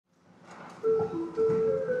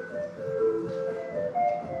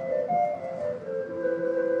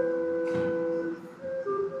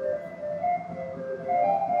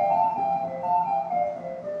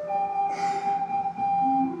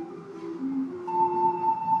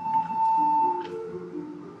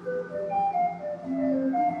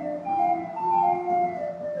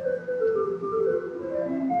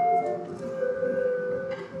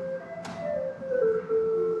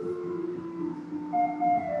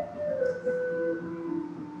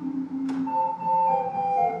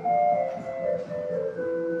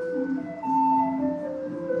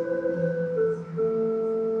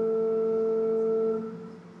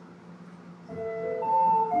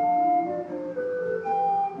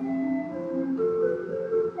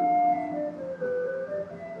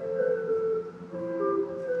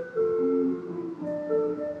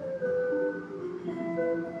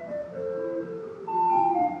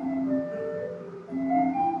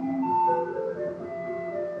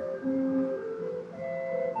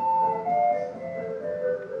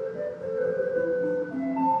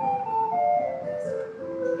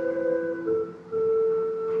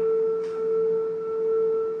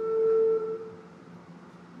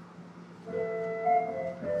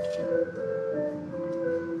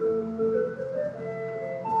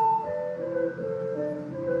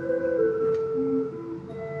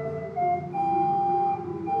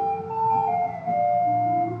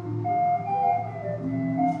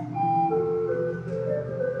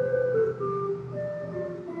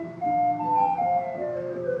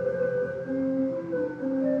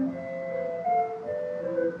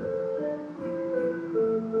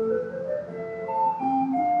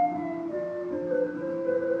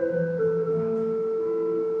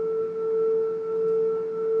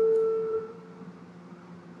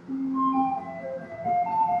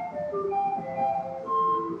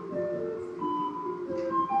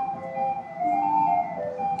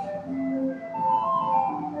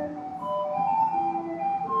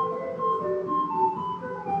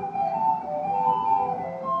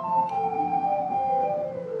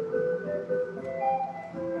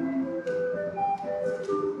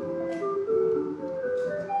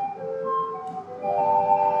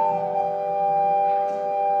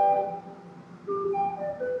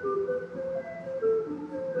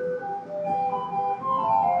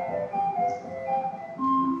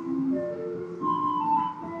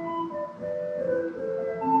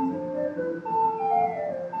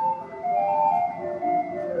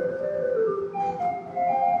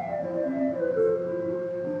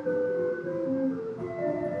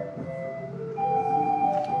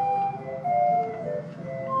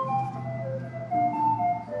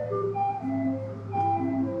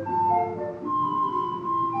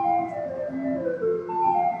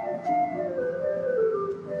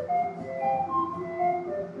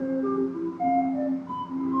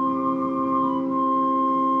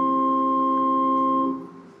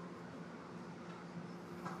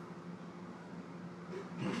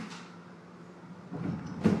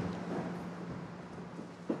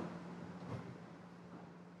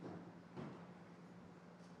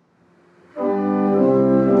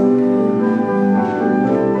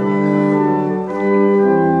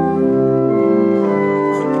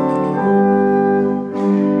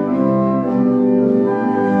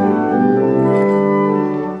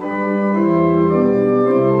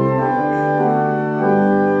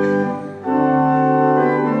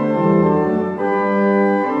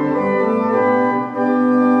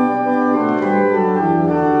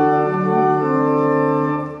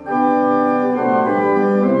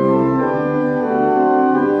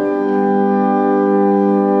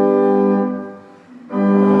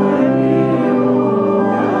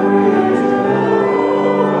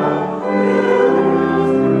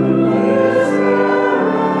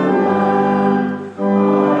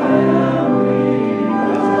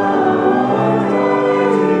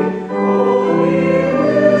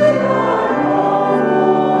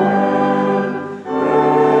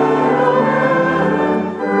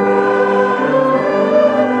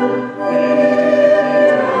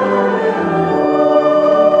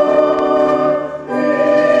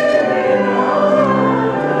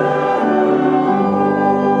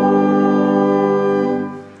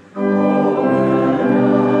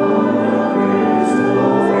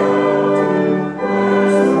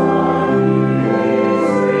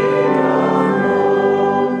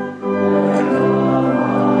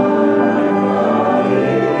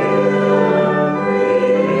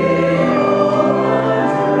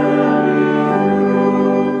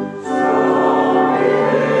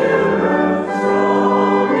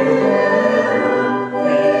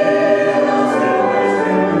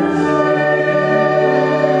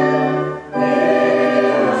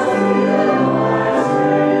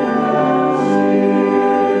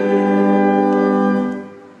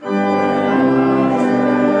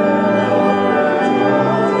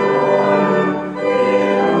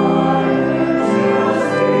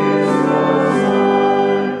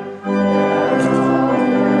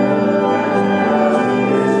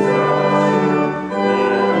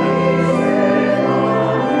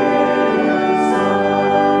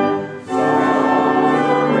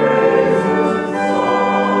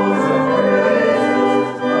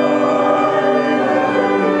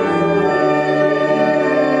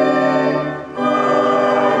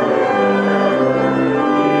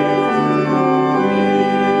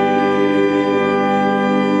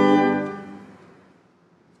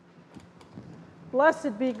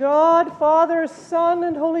Blessed be God, Father, Son,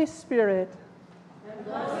 and Holy Spirit. And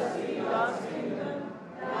blessed be God's kingdom,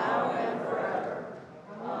 now and forever.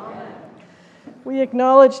 Amen. We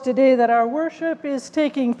acknowledge today that our worship is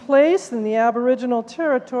taking place in the Aboriginal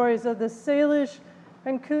territories of the Salish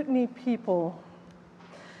and Kootenai people.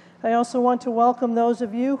 I also want to welcome those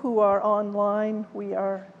of you who are online. We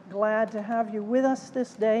are glad to have you with us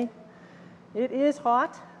this day. It is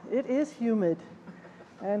hot, it is humid,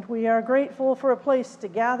 and we are grateful for a place to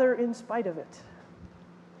gather in spite of it.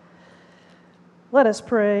 Let us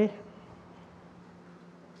pray.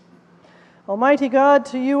 Almighty God,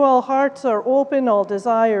 to you all hearts are open, all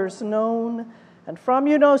desires known, and from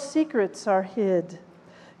you no secrets are hid.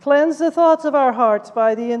 Cleanse the thoughts of our hearts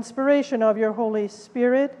by the inspiration of your Holy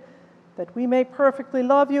Spirit, that we may perfectly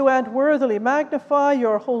love you and worthily magnify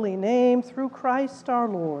your holy name through Christ our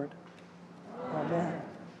Lord. Amen.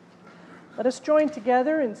 Let us join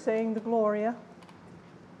together in saying the Gloria.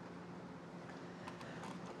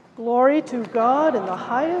 Glory to God in the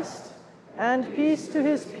highest, and peace to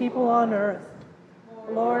his people on earth.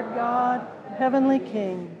 Lord God, heavenly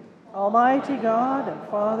King, almighty God and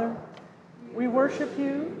Father, we worship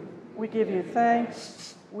you, we give you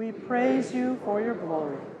thanks, we praise you for your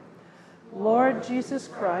glory. Lord Jesus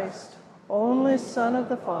Christ, only Son of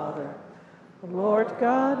the Father, Lord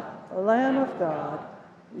God, Lamb of God,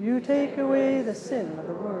 you take away the sin of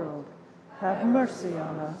the world. Have mercy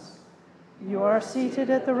on us. You are seated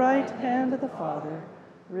at the right hand of the Father.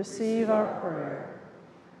 Receive our prayer.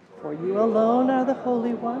 For you alone are the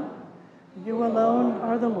Holy One. You alone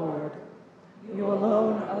are the Lord. You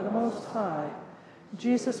alone are the Most High,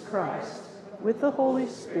 Jesus Christ, with the Holy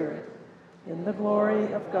Spirit, in the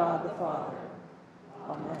glory of God the Father.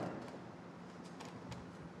 Amen.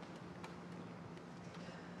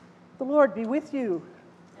 The Lord be with you.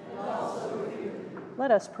 And also with you.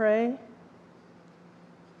 Let us pray.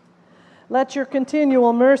 Let your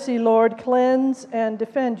continual mercy, Lord, cleanse and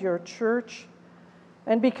defend your church.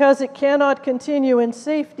 And because it cannot continue in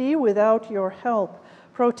safety without your help,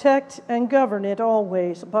 protect and govern it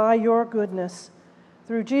always by your goodness.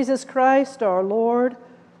 Through Jesus Christ our Lord,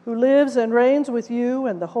 who lives and reigns with you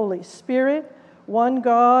and the Holy Spirit, one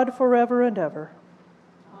God forever and ever.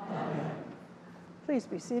 Amen. Please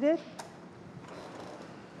be seated.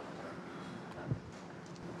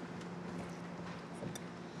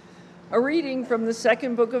 A reading from the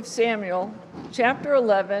second book of Samuel, chapter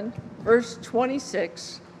 11, verse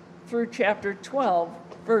 26, through chapter 12,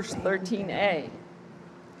 verse 13a.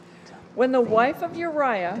 When the wife of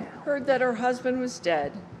Uriah heard that her husband was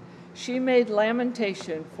dead, she made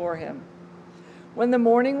lamentation for him. When the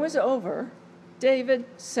mourning was over, David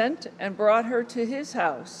sent and brought her to his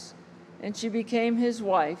house, and she became his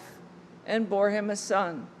wife and bore him a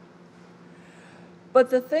son. But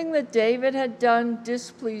the thing that David had done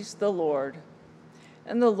displeased the Lord,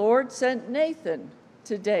 and the Lord sent Nathan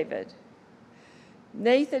to David.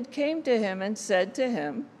 Nathan came to him and said to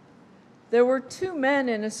him, "There were 2 men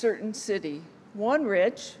in a certain city, one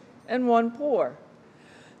rich and one poor.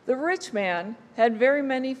 The rich man had very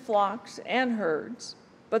many flocks and herds,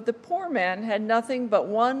 but the poor man had nothing but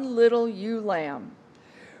one little ewe lamb,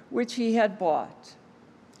 which he had bought.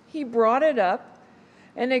 He brought it up,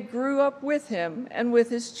 and it grew up with him and with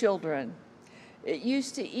his children. It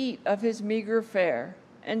used to eat of his meager fare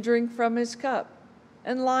and drink from his cup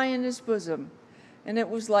and lie in his bosom, and it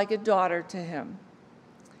was like a daughter to him.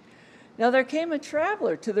 Now there came a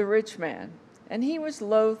traveler to the rich man, and he was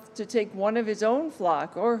loath to take one of his own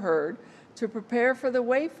flock or herd to prepare for the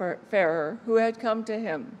wayfarer who had come to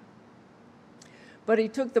him. But he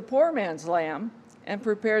took the poor man's lamb and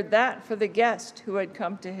prepared that for the guest who had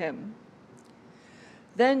come to him.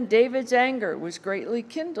 Then David's anger was greatly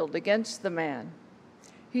kindled against the man.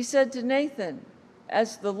 He said to Nathan,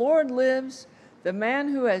 "As the Lord lives, the man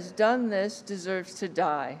who has done this deserves to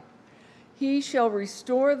die. He shall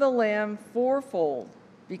restore the lamb 4-fold,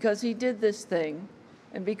 because he did this thing,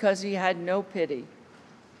 and because he had no pity."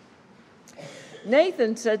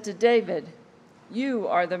 Nathan said to David, "You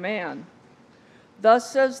are the man.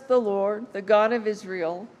 Thus says the Lord, the God of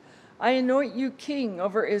Israel, I anoint you king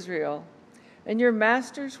over Israel, and your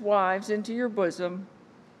master's wives into your bosom,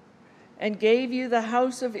 and gave you the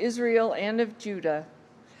house of Israel and of Judah.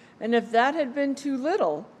 And if that had been too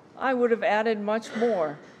little, I would have added much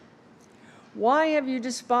more. Why have you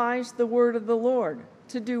despised the word of the Lord,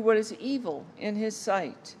 to do what is evil in his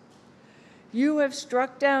sight? You have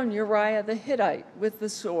struck down Uriah the Hittite with the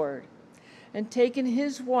sword, and taken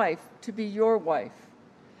his wife to be your wife,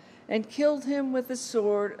 and killed him with the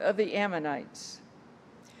sword of the Ammonites.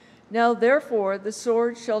 Now therefore the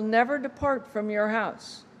sword shall never depart from your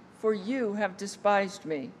house, for you have despised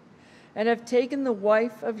me, and have taken the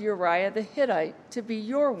wife of Uriah the Hittite to be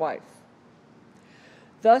your wife.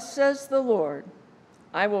 Thus says the Lord,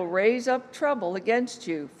 I will raise up trouble against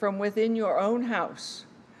you from within your own house,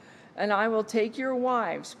 and I will take your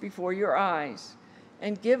wives before your eyes,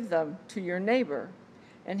 and give them to your neighbor,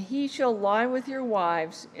 and he shall lie with your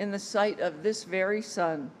wives in the sight of this very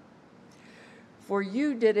sun. For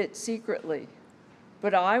you did it secretly,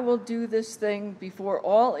 but I will do this thing before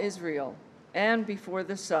all Israel and before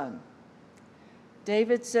the sun.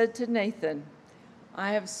 David said to Nathan,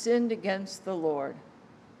 I have sinned against the Lord.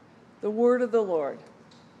 The word of the Lord.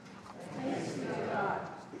 Thanks be to God.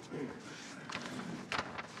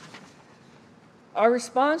 Our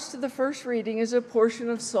response to the first reading is a portion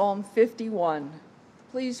of Psalm 51.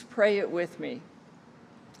 Please pray it with me.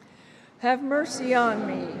 Have mercy on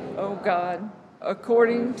me, O God,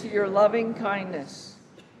 according to your loving kindness.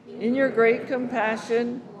 In your great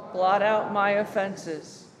compassion, blot out my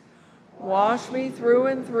offenses. Wash me through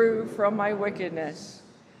and through from my wickedness,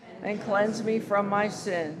 and cleanse me from my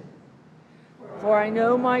sin. For I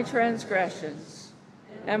know my transgressions,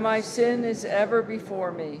 and my sin is ever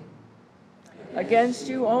before me. Against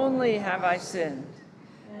you only have I sinned,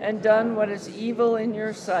 and done what is evil in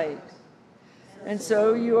your sight. And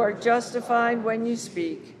so you are justified when you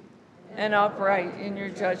speak, and upright in your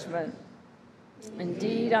judgment.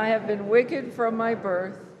 Indeed, I have been wicked from my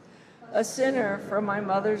birth, a sinner from my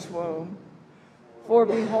mother's womb. For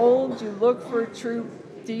behold, you look for truth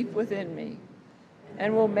deep within me,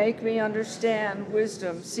 and will make me understand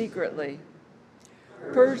wisdom secretly.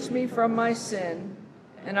 Purge me from my sin,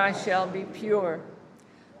 and I shall be pure.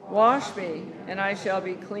 Wash me, and I shall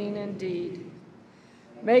be clean indeed.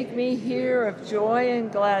 Make me hear of joy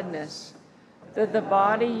and gladness, that the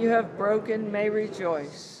body you have broken may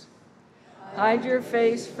rejoice. Hide your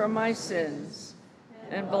face from my sins,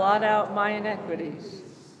 and blot out my iniquities.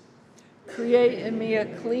 Create in me a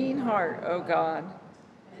clean heart, O God,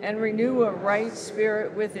 and renew a right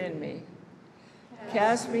spirit within me.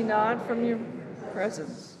 Cast me not from your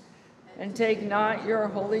presence, and take not your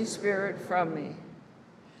Holy Spirit from me.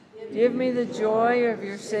 Give me the joy of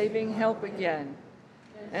your saving help again,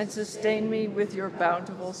 and sustain me with your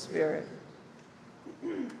bountiful Spirit.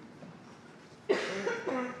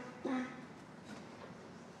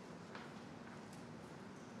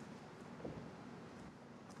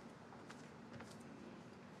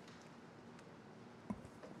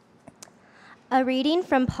 A reading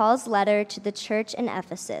from Paul's letter to the church in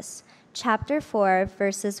Ephesus, chapter 4,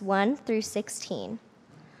 verses 1 through 16.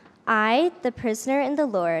 I, the prisoner in the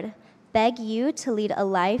Lord, beg you to lead a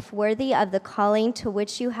life worthy of the calling to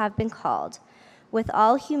which you have been called, with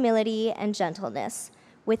all humility and gentleness,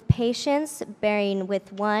 with patience, bearing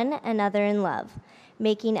with one another in love,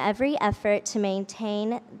 making every effort to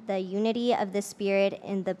maintain the unity of the Spirit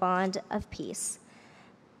in the bond of peace.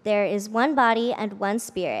 There is one body and one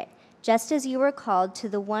Spirit, just as you were called to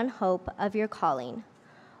the one hope of your calling.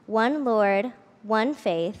 One Lord, one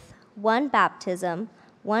faith, one baptism,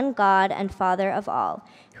 one God and Father of all,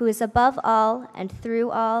 who is above all and through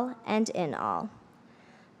all and in all.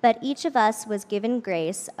 But each of us was given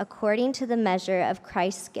grace according to the measure of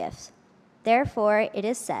Christ's gift. Therefore it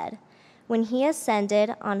is said, when he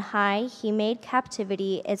ascended on high, he made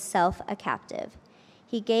captivity itself a captive.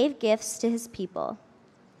 He gave gifts to his people.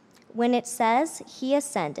 When it says he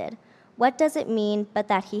ascended, what does it mean but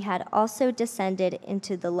that he had also descended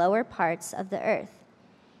into the lower parts of the earth?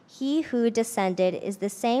 He who descended is the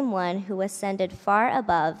same one who ascended far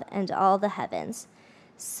above and all the heavens,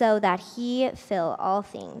 so that he fill all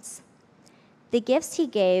things. The gifts he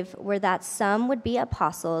gave were that some would be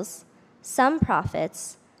apostles, some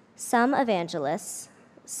prophets, some evangelists,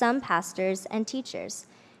 some pastors and teachers,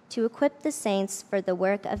 to equip the saints for the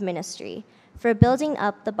work of ministry, for building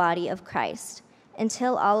up the body of Christ,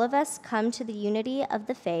 until all of us come to the unity of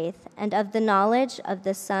the faith and of the knowledge of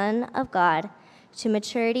the Son of God, to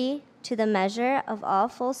maturity, to the measure of all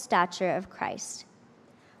full stature of Christ.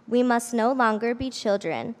 We must no longer be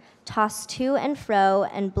children, tossed to and fro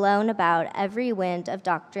and blown about every wind of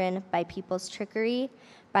doctrine by people's trickery,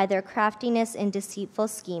 by their craftiness in deceitful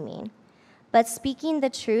scheming. But speaking the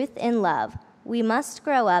truth in love, we must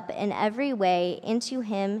grow up in every way into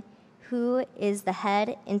him who is the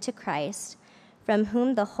head, into Christ, from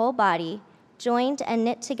whom the whole body, joined and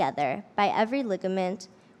knit together by every ligament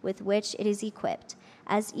with which it is equipped,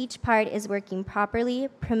 as each part is working properly,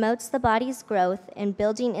 promotes the body's growth in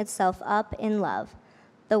building itself up in love.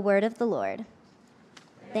 The word of the Lord.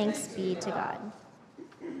 Thanks be to God.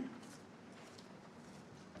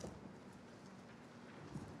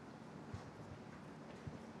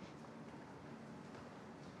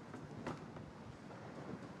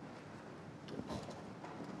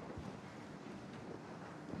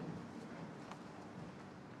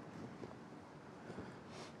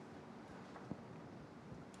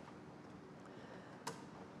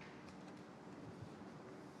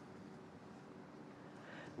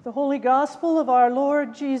 The Holy Gospel of our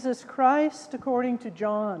Lord Jesus Christ according to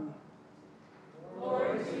John.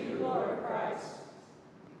 Glory to you, Lord Christ.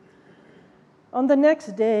 On the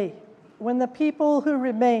next day, when the people who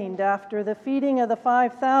remained after the feeding of the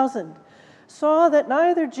 5,000 saw that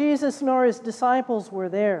neither Jesus nor his disciples were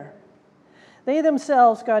there, they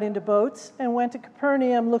themselves got into boats and went to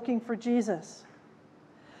Capernaum looking for Jesus.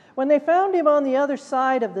 When they found him on the other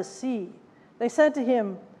side of the sea, they said to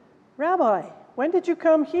him, "Rabbi, when did you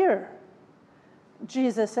come here?"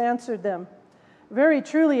 Jesus answered them, "Very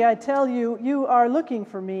truly I tell you, you are looking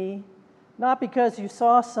for me, not because you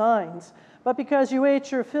saw signs, but because you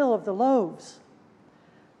ate your fill of the loaves.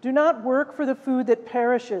 Do not work for the food that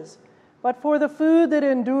perishes, but for the food that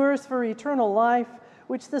endures for eternal life,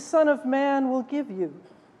 which the Son of Man will give you.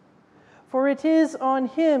 For it is on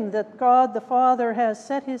him that God the Father has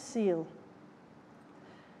set his seal."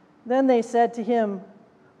 Then they said to him,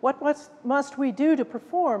 "What must we do to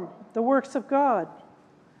perform the works of God?"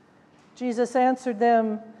 Jesus answered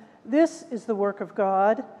them, "This is the work of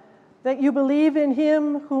God, that you believe in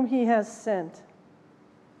him whom he has sent."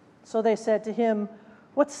 So they said to him,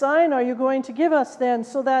 "What sign are you going to give us then,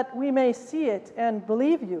 so that we may see it and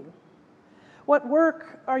believe you? What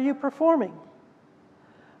work are you performing?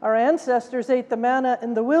 Our ancestors ate the manna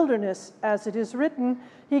in the wilderness, as it is written,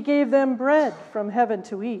 'He gave them bread from heaven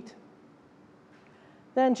to eat.'"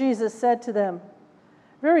 Then Jesus said to them,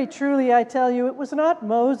 "Very truly I tell you, it was not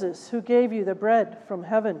Moses who gave you the bread from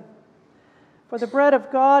heaven. For the bread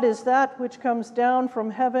of God is that which comes down from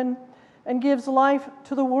heaven and gives life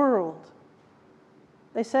to the world."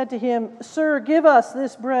 They said to him, "Sir, give us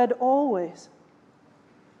this bread always."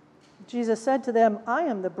 Jesus said to them, "I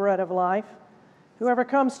am the bread of life. Whoever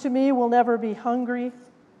comes to me will never be hungry,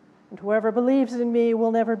 and whoever believes in me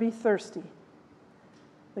will never be thirsty."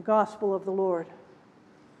 The Gospel of the Lord.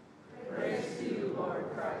 Praise to you, Lord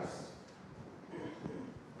Christ.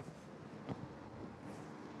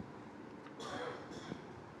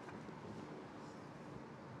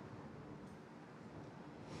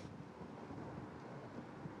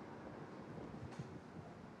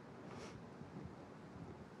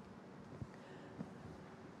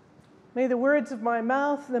 May the words of my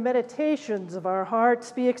mouth and the meditations of our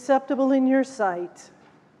hearts be acceptable in your sight,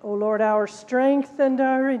 O Lord, our strength and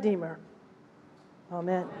our Redeemer.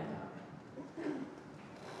 Amen.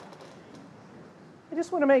 I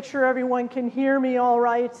just want to make sure everyone can hear me all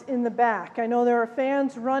right in the back. I know there are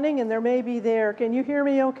fans running and there may be there. Can you hear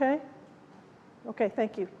me okay? Okay,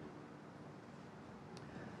 thank you.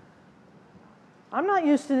 I'm not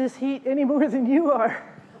used to this heat any more than you are.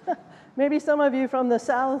 Maybe some of you from the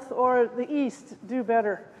south or the east do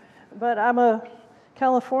better. But I'm a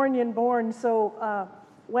Californian born, so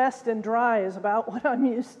west and dry is about what I'm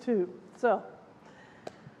used to. So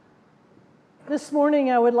this morning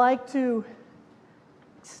I would like to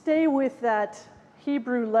stay with that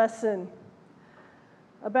Hebrew lesson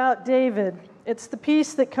about David. It's the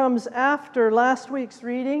piece that comes after last week's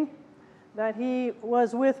reading, that he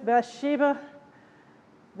was with Bathsheba,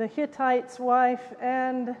 the Hittite's wife,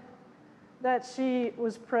 and that she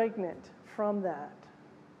was pregnant from that.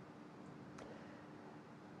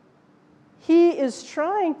 He is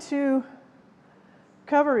trying to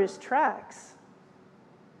cover his tracks.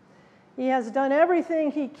 He has done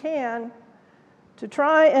everything he can to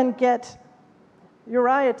try and get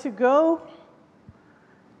Uriah to go,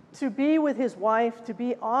 to be with his wife, to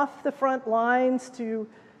be off the front lines, to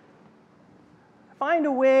find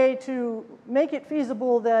a way to make it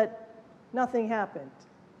feasible that nothing happened.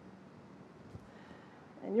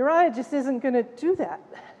 And Uriah just isn't going to do that.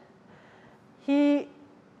 He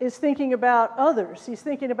is thinking about others. He's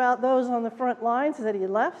thinking about those on the front lines that he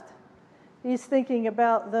left. He's thinking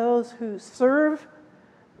about those who serve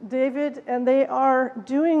David, and they are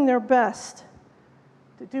doing their best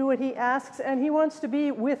to do what he asks, and he wants to be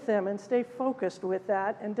with them and stay focused with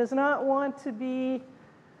that, and does not want to be,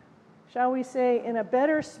 shall we say, in a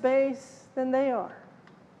better space than they are.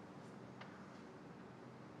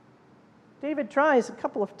 David tries a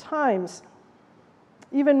couple of times,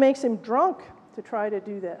 even makes him drunk to try to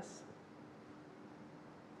do this.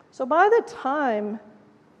 So by the time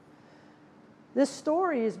this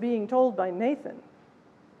story is being told by Nathan,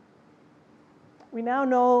 we now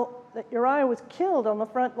know that Uriah was killed on the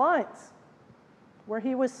front lines, where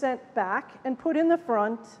he was sent back and put in the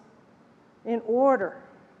front in order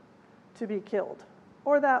to be killed.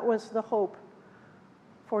 Or that was the hope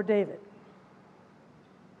for David.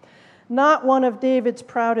 Not one of David's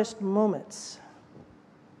proudest moments.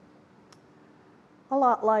 A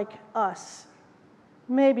lot like us.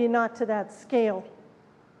 Maybe not to that scale.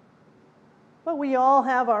 But we all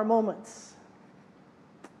have our moments.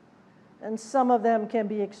 and some of them can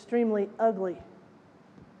be extremely ugly.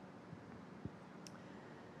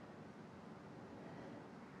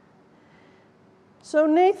 So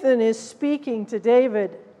Nathan is speaking to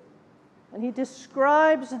David, and he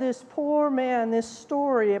describes this poor man, this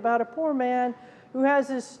story about a poor man who has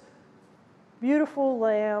this beautiful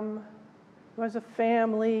lamb, who has a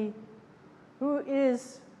family, who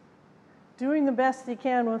is doing the best he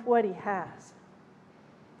can with what he has.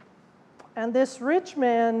 And this rich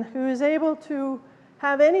man who is able to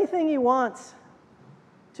have anything he wants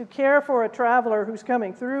to care for a traveler who's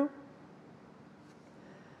coming through.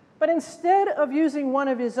 But instead of using one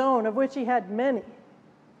of his own, of which he had many,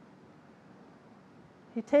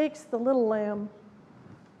 he takes the little lamb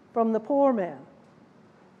from the poor man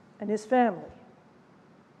and his family.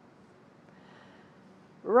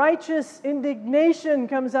 Righteous indignation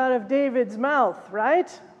comes out of David's mouth,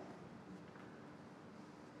 right?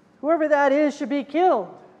 Whoever that is should be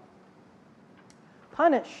killed,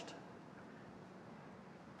 punished.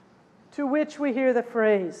 To which we hear the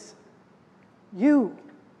phrase, "You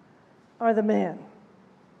are the man.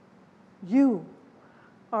 You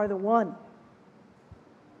are the one."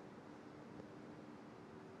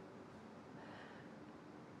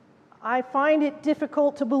 I find it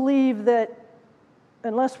difficult to believe that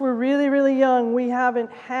unless we're really, really young, we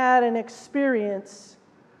haven't had an experience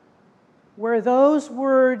where those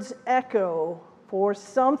words echo for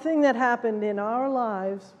something that happened in our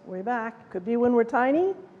lives way back. Could be when we're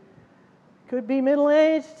tiny, could be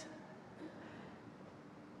middle-aged.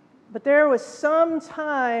 But there was some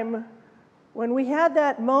time when we had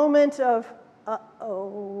that moment of,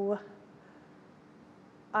 uh-oh,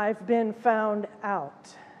 I've been found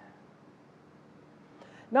out.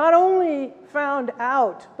 Not only found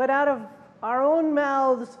out, but out of our own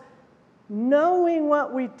mouths, knowing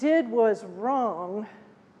what we did was wrong,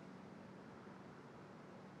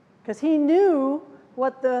 because he knew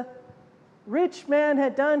what the rich man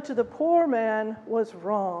had done to the poor man was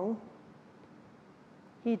wrong.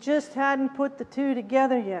 He just hadn't put the two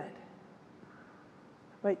together yet.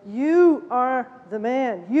 But you are the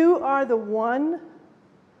man. You are the one.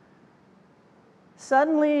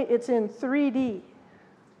 Suddenly, it's in 3D.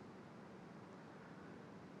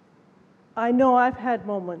 I know I've had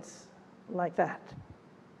moments like that.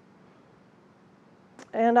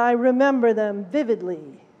 And I remember them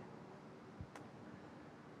vividly.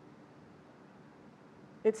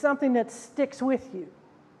 It's something that sticks with you.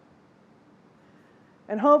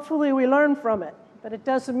 And hopefully we learn from it, but it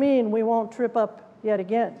doesn't mean we won't trip up yet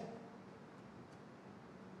again.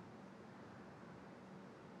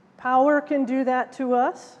 Power can do that to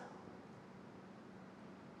us.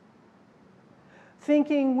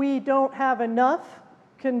 Thinking we don't have enough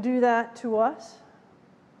can do that to us.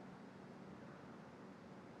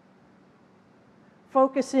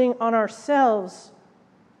 Focusing on ourselves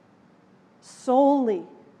solely,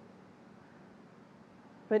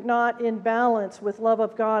 but not in balance with love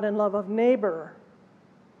of God and love of neighbor.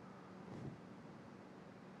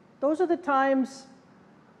 Those are the times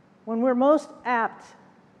when we're most apt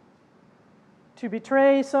to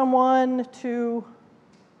betray someone, to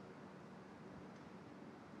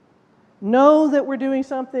know that we're doing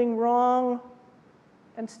something wrong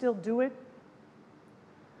and still do it,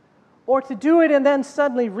 or to do it and then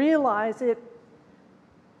suddenly realize it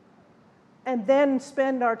and then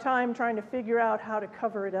spend our time trying to figure out how to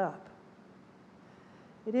cover it up.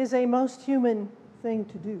 It is a most human thing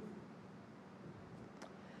to do.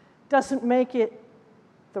 Doesn't make it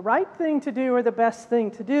the right thing to do or the best thing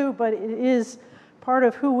to do, but it is part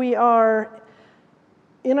of who we are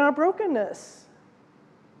in our brokenness.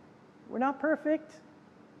 We're not perfect.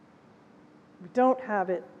 We don't have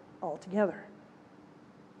it all together.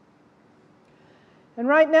 And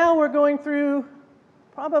right now we're going through,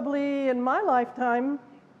 probably in my lifetime,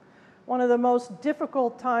 one of the most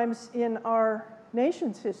difficult times in our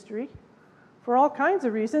nation's history for all kinds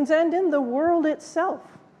of reasons, and in the world itself,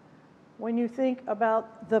 when you think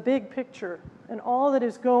about the big picture and all that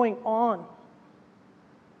is going on.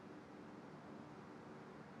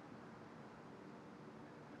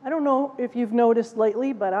 I don't know if you've noticed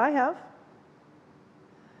lately, but I have.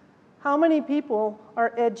 How many people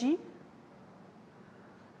are edgy?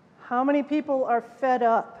 How many people are fed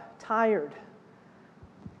up, tired?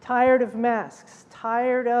 Tired of masks,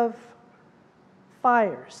 tired of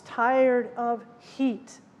fires, tired of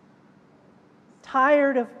heat,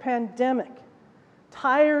 tired of pandemic,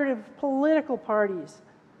 tired of political parties,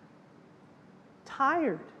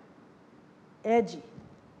 tired, edgy.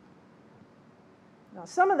 Now,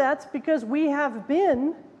 some of that's because we have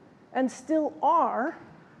been and still are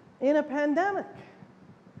in a pandemic.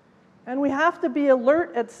 And we have to be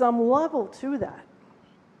alert at some level to that.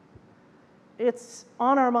 It's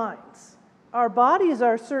on our minds. Our bodies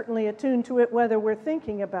are certainly attuned to it, whether we're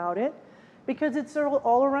thinking about it, because it's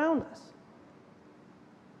all around us.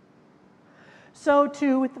 So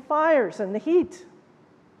too with the fires and the heat.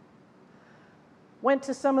 Went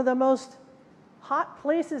to some of the most hot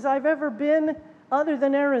places I've ever been, other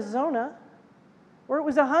than Arizona, where it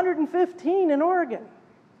was 115 in Oregon.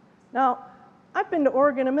 Now, I've been to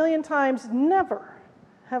Oregon a million times, never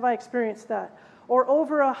have I experienced that. Or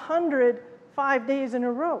over 100 5 days in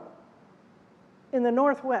a row in the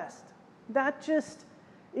Northwest. That just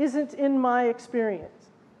isn't in my experience.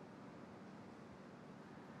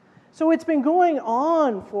 So it's been going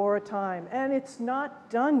on for a time, and it's not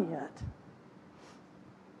done yet.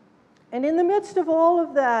 And in the midst of all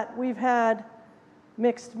of that, we've had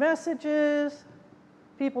mixed messages,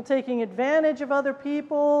 people taking advantage of other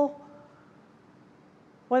people,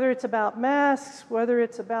 whether it's about masks, whether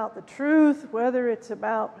it's about the truth, whether it's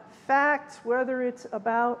about facts, whether it's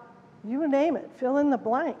about, you name it, fill in the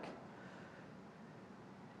blank.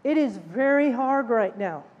 It is very hard right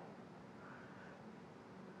now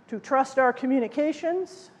to trust our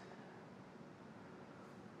communications,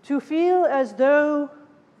 to feel as though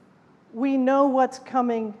we know what's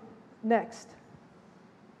coming next.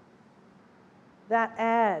 That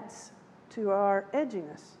adds to our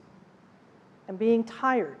edginess and being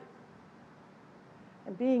tired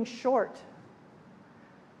and being short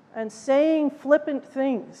and saying flippant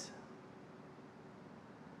things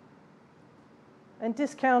and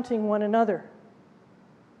discounting one another.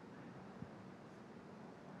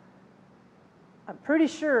 I'm pretty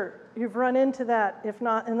sure you've run into that, if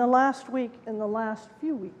not in the last week, in the last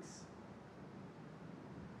few weeks.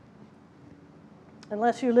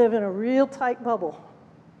 Unless you live in a real tight bubble.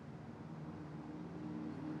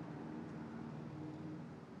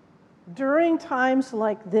 During times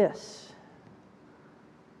like this,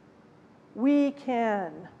 we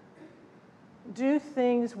can do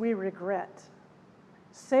things we regret,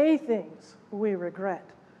 say things we regret,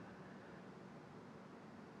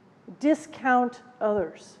 discount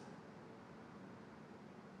others.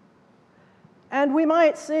 And we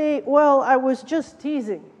might say, well, I was just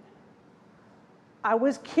teasing. I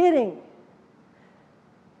was kidding.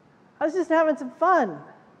 I was just having some fun.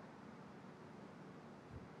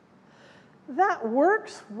 That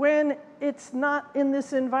works when it's not in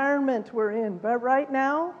this environment we're in, but right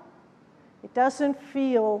now, it doesn't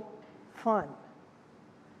feel fun.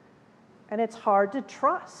 And it's hard to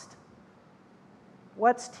trust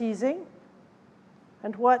what's teasing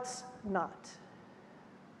and what's not.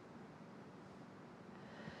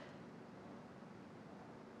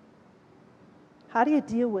 How do you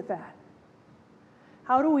deal with that?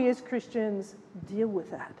 How do we as Christians deal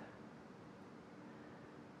with that?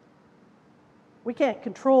 We can't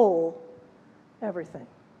control everything.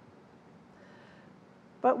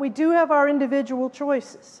 But we do have our individual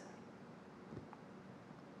choices.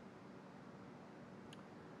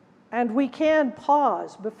 And we can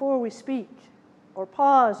pause before we speak, or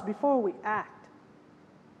pause before we act.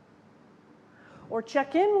 Or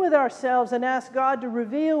check in with ourselves and ask God to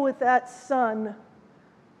reveal with that sun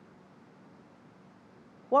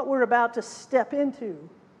what we're about to step into.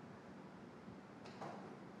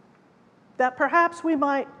 That perhaps we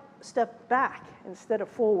might step back instead of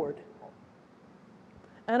forward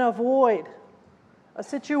and avoid a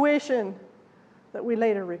situation that we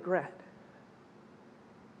later regret.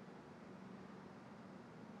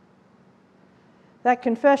 That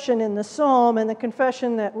confession in the psalm and the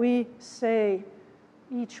confession that we say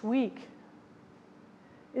each week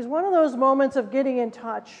is one of those moments of getting in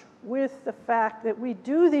touch with the fact that we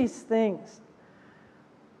do these things.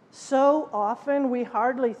 So often we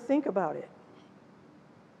hardly think about it,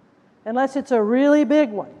 unless it's a really big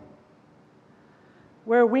one,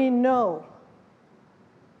 where we know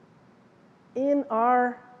in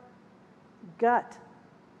our gut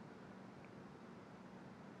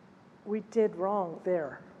we did wrong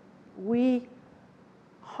there. We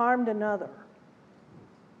harmed another.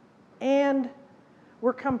 And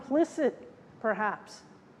we're complicit, perhaps,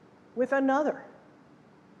 with another.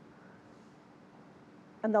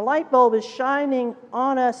 And the light bulb is shining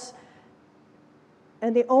on us,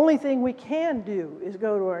 and the only thing we can do is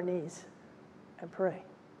go to our knees and pray.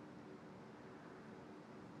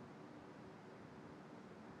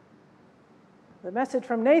 The message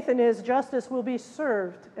from Nathan is justice will be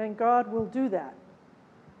served, and God will do that.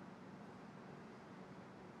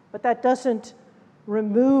 But that doesn't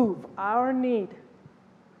remove our need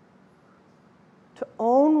to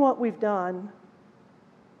own what we've done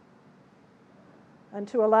and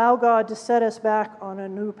to allow God to set us back on a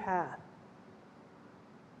new path.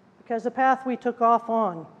 because the path we took off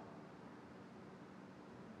on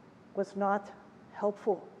was not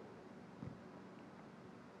helpful.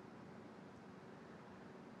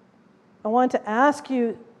 I want to ask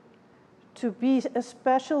you to be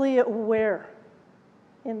especially aware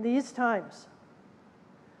in these times,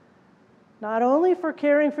 not only for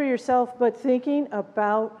caring for yourself, but thinking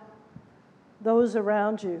about those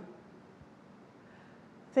around you,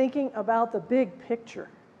 thinking about the big picture.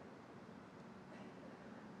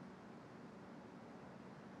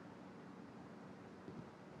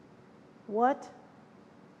 What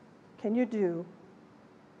can you do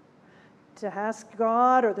to ask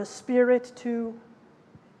God or the Spirit to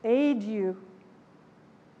aid you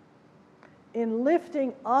in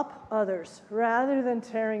lifting up others rather than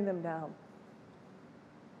tearing them down,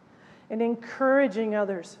 in encouraging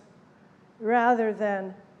others rather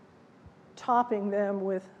than topping them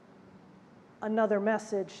with another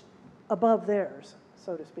message above theirs,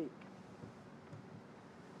 so to speak?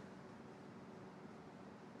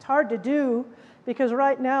 It's hard to do because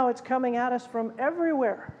right now it's coming at us from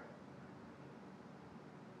everywhere.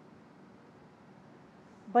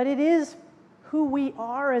 But it is who we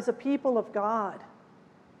are as a people of God,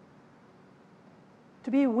 to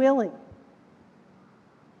be willing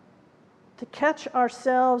to catch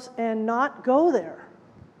ourselves and not go there.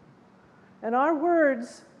 And our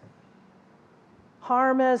words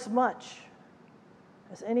harm as much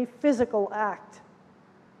as any physical act.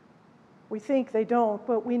 We think they don't,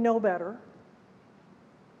 but we know better.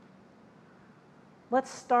 Let's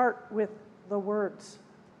start with the words.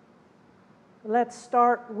 Let's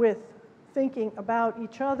start with thinking about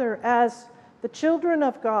each other as the children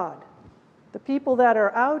of God, the people that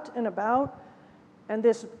are out and about, and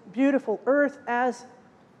this beautiful earth as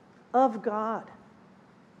of God.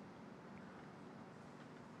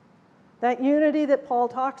 That unity that Paul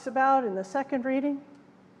talks about in the second reading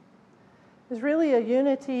is really a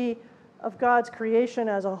unity of God's creation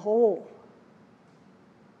as a whole.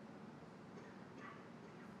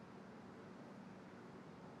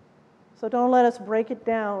 So don't let us break it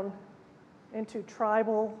down into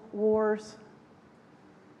tribal wars.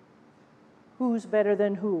 Who's better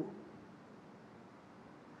than who?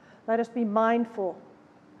 Let us be mindful.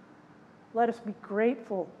 Let us be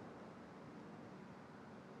grateful.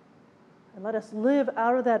 And let us live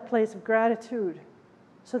out of that place of gratitude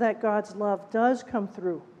so that God's love does come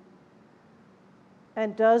through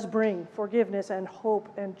and does bring forgiveness and hope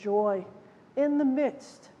and joy in the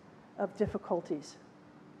midst of difficulties.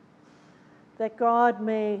 That God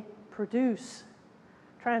may produce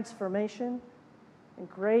transformation and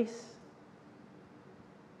grace,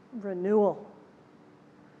 renewal.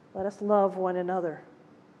 Let us love one another.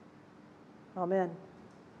 Amen.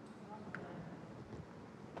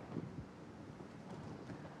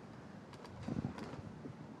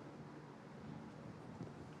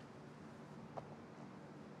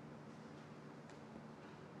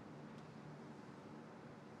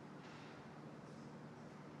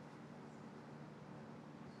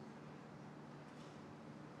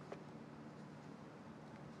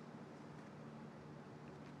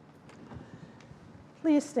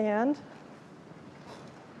 Please stand,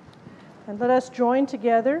 and let us join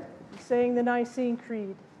together in saying the Nicene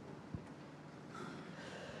Creed.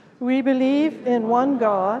 We believe in one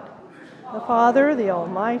God, the Father, the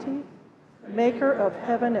Almighty, maker of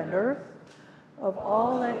heaven and earth, of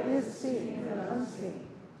all that is seen and unseen.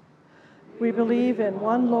 We believe in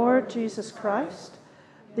one Lord Jesus Christ,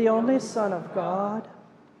 the only Son of God,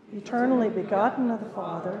 eternally begotten of the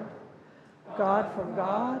Father, God from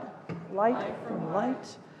God, light from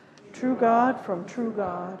light, true God from true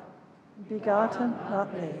God, begotten,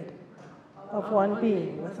 not made, of one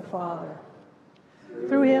being with the Father.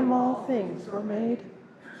 Through him all things were made.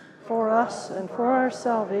 For us and for our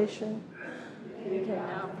salvation, he came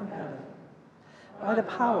down from heaven. By the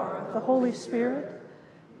power of the Holy Spirit,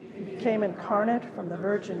 he became incarnate from the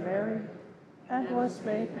Virgin Mary and was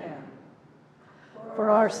made man. For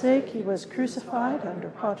our sake he was crucified under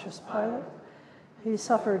Pontius Pilate. He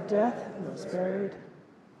suffered death and was buried.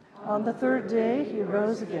 On the third day he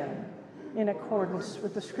rose again, in accordance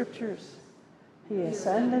with the Scriptures. He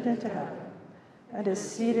ascended into heaven and is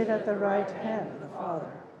seated at the right hand of the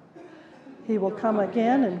Father. He will come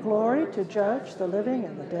again in glory to judge the living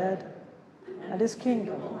and the dead, and his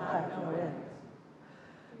kingdom will have no end.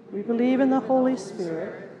 We believe in the Holy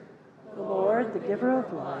Spirit, the Lord, the giver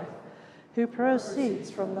of life, who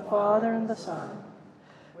proceeds from the Father and the Son.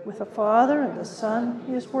 With the Father and the Son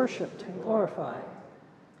he is worshipped and glorified.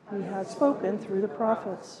 He has spoken through the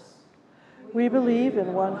prophets. We believe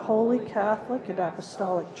in one holy Catholic and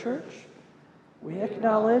Apostolic Church. We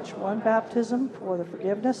acknowledge one baptism for the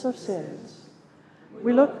forgiveness of sins.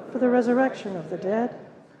 We look for the resurrection of the dead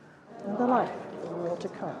and the life of the world to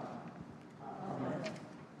come. Amen.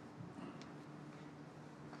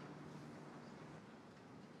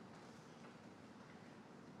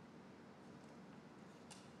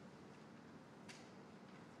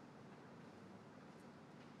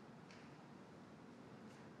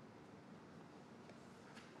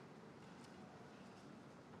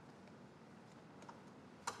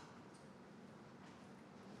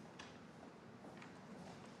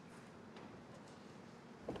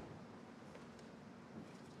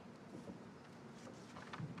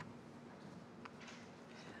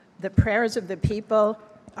 The prayers of the people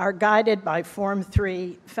are guided by Form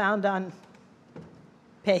 3, found on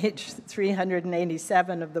page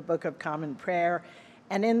 387 of the Book of Common Prayer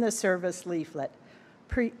and in the service leaflet.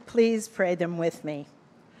 Please pray them with me.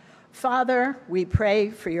 Father, we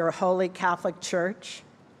pray for your holy Catholic Church,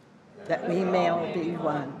 that we may all be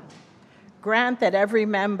one. Grant that every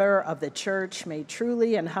member of the Church may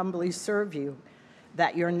truly and humbly serve you,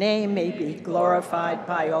 that your name may be glorified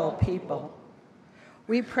by all people.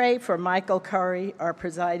 We pray for Michael Curry, our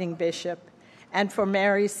presiding bishop, and for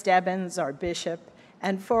Mary Stebbins, our bishop,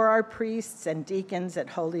 and for our priests and deacons at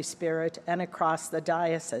Holy Spirit and across the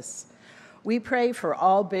diocese. We pray for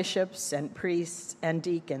all bishops and priests and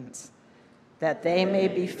deacons, that they may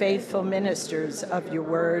be faithful ministers of your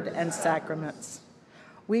word and sacraments.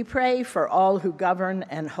 We pray for all who govern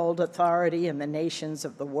and hold authority in the nations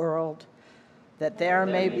of the world, that there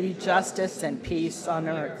may be justice and peace on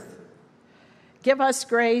earth. Give us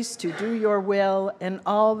grace to do your will in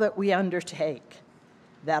all that we undertake,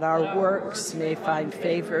 that our works may find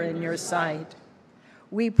favor in your sight.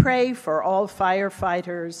 We pray for all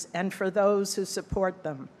firefighters and for those who support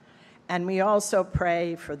them, and we also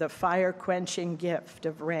pray for the fire-quenching gift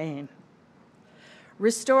of rain.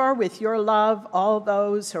 Restore with your love all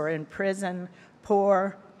those who are in prison,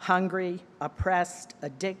 poor, hungry, oppressed,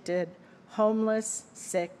 addicted, homeless,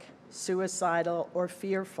 sick, suicidal, or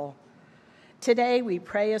fearful. Today, we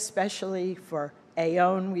pray especially for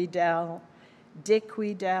Aon Weedell, Dick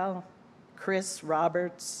Weedell, Chris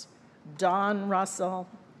Roberts, Dawn Russell,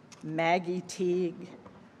 Maggie Teague,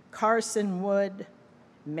 Carson Wood,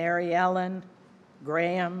 Mary Ellen,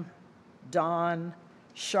 Graham, Dawn,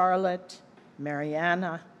 Charlotte,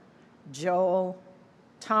 Mariana, Joel,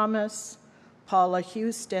 Thomas, Paula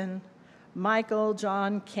Houston, Michael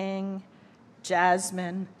John King,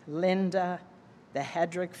 Jasmine, Linda, the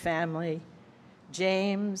Hedrick family,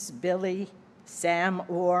 James, Billy, Sam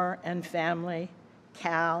Orr and family,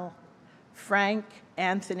 Cal, Frank,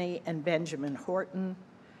 Anthony, and Benjamin Horton,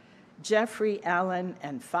 Jeffrey Allen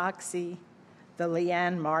and Foxy, the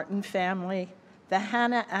Leanne Martin family, the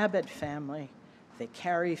Hannah Abbott family, the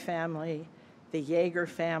Carey family, the Yeager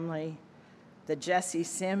family, the Jesse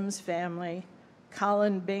Sims family,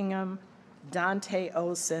 Colin Bingham, Dante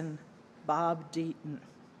Olson, Bob Deaton.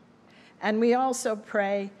 And we also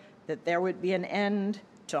pray that there would be an end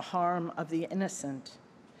to harm of the innocent,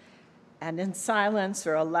 and in silence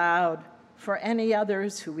or aloud for any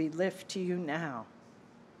others who we lift to you now.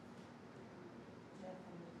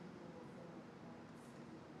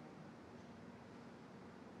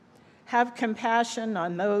 Have compassion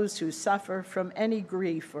on those who suffer from any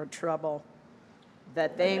grief or trouble,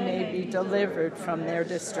 that they may be delivered from their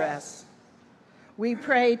distress. We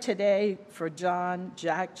pray today for John,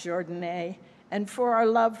 Jack Jordanet, and for our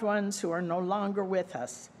loved ones who are no longer with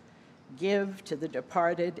us. Give to the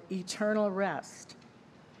departed eternal rest.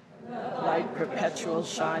 Light perpetual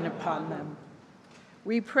shine upon them.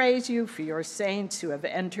 We praise you for your saints who have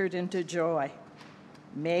entered into joy.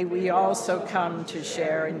 May we also come to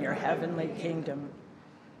share in your heavenly kingdom.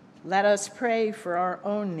 Let us pray for our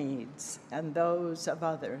own needs and those of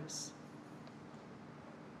others.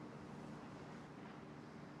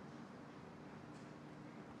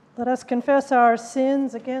 Let us confess our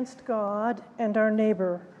sins against God and our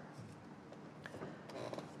neighbor.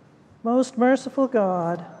 Most merciful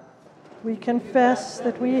God, we confess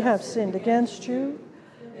that we have sinned against you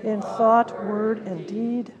in thought, word, and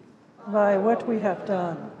deed, by what we have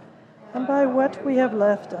done and by what we have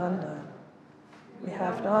left undone. We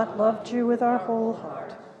have not loved you with our whole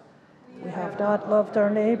heart. We have not loved our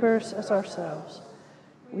neighbors as ourselves.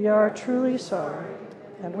 We are truly sorry,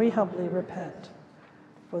 and we humbly repent.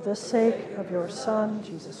 For the sake of your Son,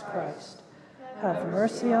 Jesus Christ, have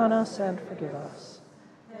mercy on us and forgive us,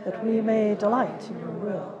 that we may delight in your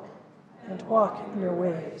will and walk in your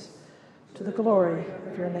ways, to the glory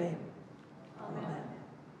of your name. Amen.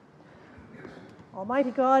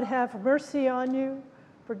 Almighty God, have mercy on you,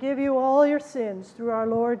 forgive you all your sins through our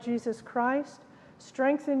Lord Jesus Christ,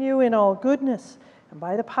 strengthen you in all goodness, and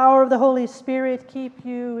by the power of the Holy Spirit, keep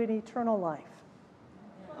you in eternal life.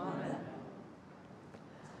 Amen.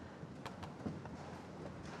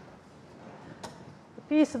 The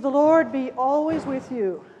peace of the Lord be always with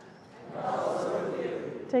you. And also with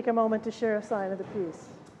you. Take a moment to share a sign of the peace.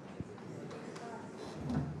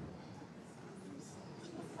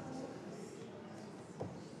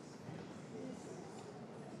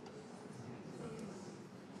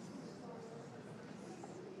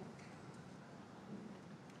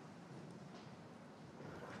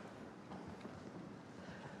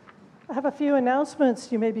 I have a few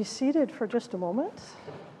announcements. You may be seated for just a moment.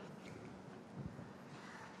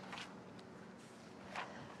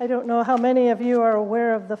 I don't know how many of you are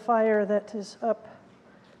aware of the fire that is up,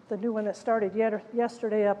 the new one that started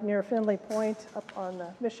yesterday up near Finley Point, up on the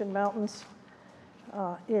Mission Mountains.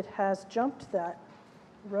 It has jumped that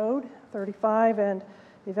road, 35, and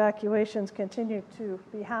evacuations continue to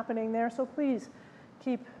be happening there. So please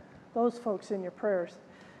keep those folks in your prayers.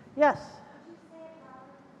 Yes?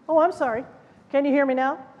 Oh, I'm sorry. Can you hear me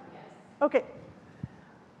now? Yes. Okay.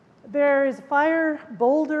 There is fire,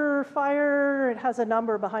 Boulder fire. It has a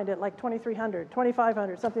number behind it, like 2,300,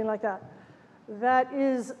 2,500, something like that. That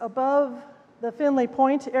is above the Finley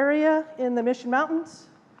Point area in the Mission Mountains.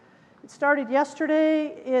 It started yesterday.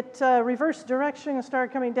 It reversed direction and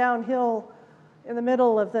started coming downhill in the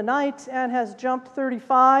middle of the night and has jumped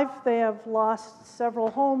 35. They have lost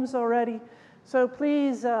several homes already. So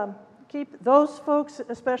please keep those folks,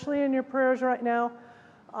 especially in your prayers right now.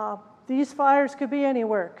 These fires could be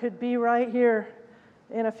anywhere, could be right here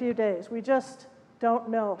in a few days. We just don't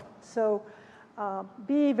know. So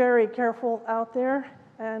be very careful out there.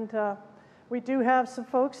 And we do have some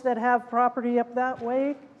folks that have property up that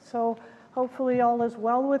way. So hopefully all is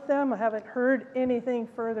well with them. I haven't heard anything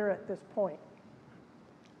further at this point.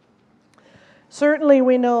 Certainly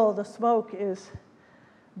we know the smoke is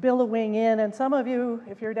billowing in, and some of you,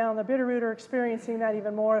 if you're down the Bitterroot, are experiencing that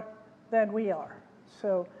even more than we are.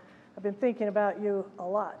 So I've been thinking about you a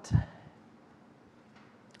lot.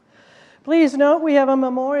 Please note we have a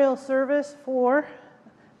memorial service for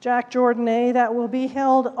Jack Jordan that will be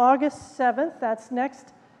held August 7th, that's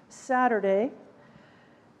next Saturday,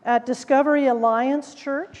 at Discovery Alliance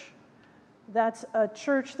Church. That's a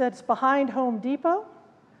church that's behind Home Depot.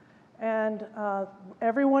 And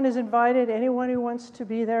everyone is invited. Anyone who wants to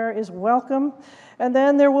be there is welcome. And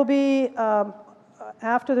then there will be,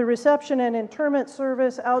 after the reception, an interment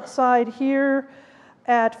service outside here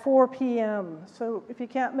at 4 p.m. So if you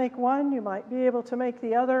can't make one, you might be able to make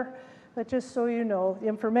the other. But just so you know, the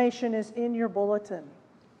information is in your bulletin.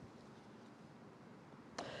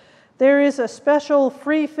 There is a special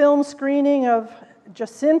free film screening of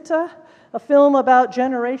Jacinta, a film about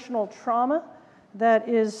generational trauma. That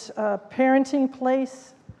is parenting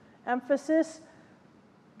place emphasis.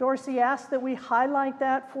 Dorsey asked that we highlight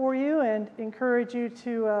that for you and encourage you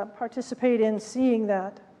to participate in seeing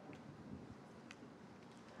that.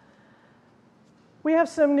 We have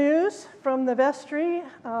some news from the vestry.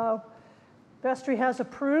 Vestry has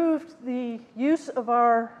approved the use of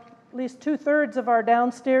at least 2/3 of our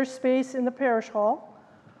downstairs space in the parish hall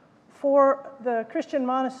for the Christian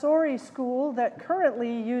Montessori school that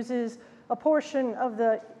currently uses a portion of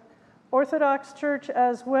the Orthodox Church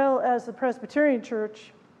as well as the Presbyterian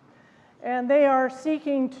Church. And they are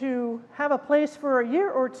seeking to have a place for a year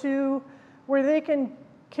or two where they can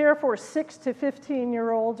care for 6 to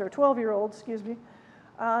 15-year-olds, or 12-year-olds, excuse me,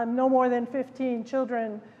 no more than 15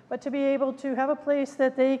 children, but to be able to have a place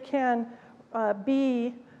that they can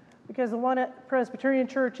be, because the one at Presbyterian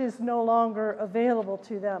Church is no longer available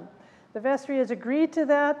to them. The vestry has agreed to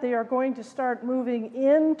that. They are going to start moving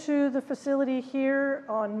into the facility here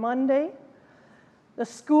on Monday. The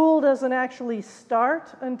school doesn't actually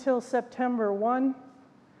start until September 1,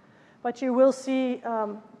 but you will see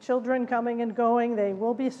children coming and going. They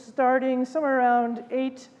will be starting somewhere around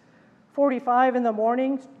 8:45 in the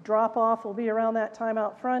morning. Drop-off will be around that time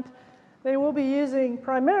out front. They will be using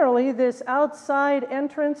primarily this outside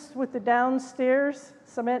entrance with the downstairs,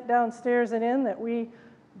 cement downstairs and in that we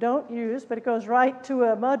don't use, but it goes right to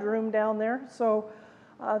a mud room down there. So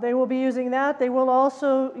they will be using that. They will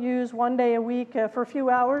also use one day a week for a few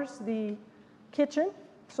hours the kitchen,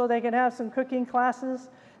 so they can have some cooking classes.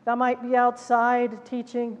 That might be outside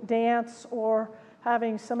teaching dance or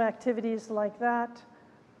having some activities like that.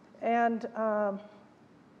 And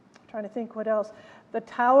trying to think what else. The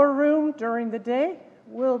tower room during the day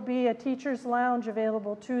will be a teacher's lounge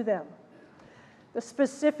available to them. The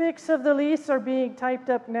specifics of the lease are being typed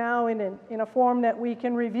up now in a form that we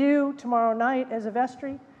can review tomorrow night as a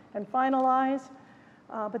vestry and finalize.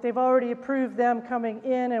 but they've already approved them coming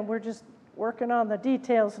in, and we're just working on the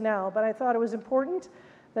details now. But I thought it was important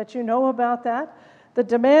that you know about that. The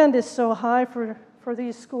demand is so high for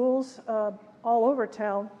these schools all over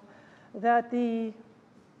town that the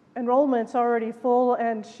enrollment's already full,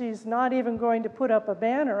 and she's not even going to put up a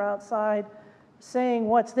banner outside saying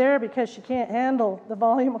what's there because she can't handle the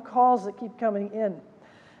volume of calls that keep coming in.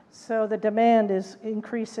 So the demand is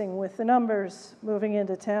increasing with the numbers moving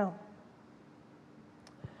into town.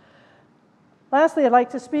 Lastly, I'd like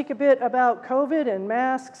to speak a bit about COVID and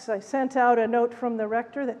masks. I sent out a note from the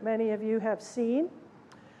rector that many of you have seen.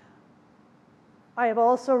 I have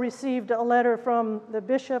also received a letter from the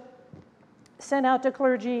bishop sent out to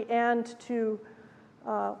clergy and to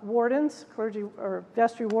wardens, clergy or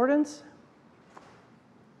vestry wardens.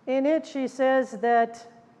 In it, she says that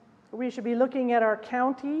we should be looking at our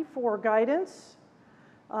county for guidance,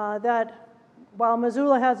 that while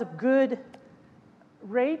Missoula has a good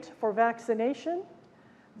rate for vaccination,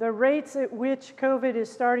 the rates at which COVID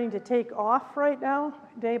is starting to take off right now,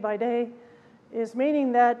 day by day, is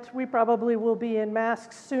meaning that we probably will be in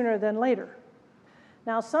masks sooner than later.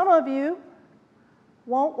 Now, some of you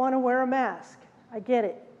won't want to wear a mask. I get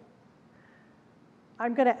it.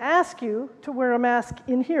 I'm going to ask you to wear a mask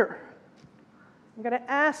in here. I'm going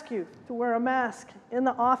to ask you to wear a mask in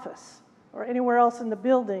the office or anywhere else in the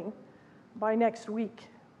building by next week.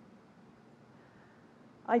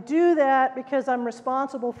 I do that because I'm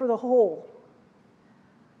responsible for the whole.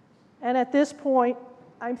 And at this point,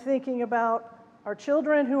 I'm thinking about our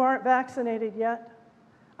children who aren't vaccinated yet.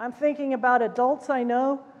 I'm thinking about adults I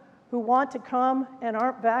know who want to come and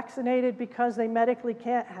aren't vaccinated because they medically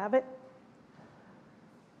can't have it.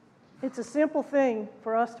 It's a simple thing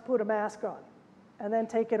for us to put a mask on and then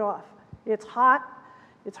take it off. It's hot.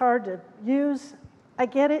 It's hard to use. I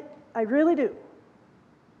get it. I really do.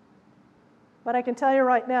 But I can tell you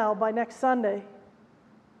right now, by next Sunday,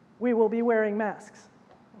 we will be wearing masks,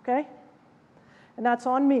 okay? And that's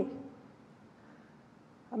on me.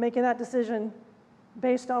 I'm making that decision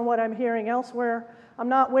based on what I'm hearing elsewhere. I'm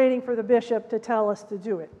not waiting for the bishop to tell us to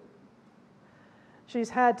do it.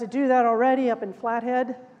 She's had to do that already up in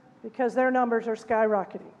Flathead because their numbers are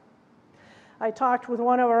skyrocketing. I talked with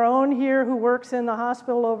one of our own here who works in the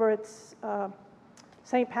hospital over at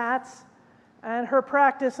St. Pat's, and her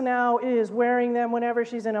practice now is wearing them whenever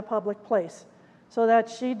she's in a public place so that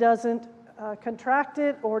she doesn't contract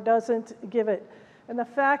it or doesn't give it. And the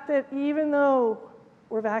fact that even though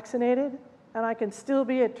we're vaccinated and I can still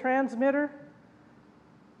be a transmitter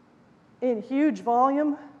in huge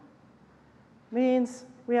volume means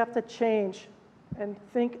we have to change and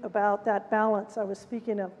think about that balance I was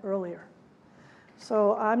speaking of earlier.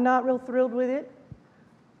 So I'm not real thrilled with it,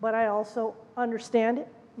 but I also understand it.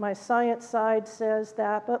 My science side says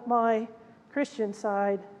that, but my Christian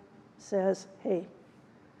side says, hey,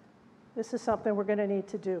 this is something we're going to need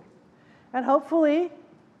to do. And hopefully,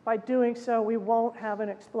 by doing so, we won't have an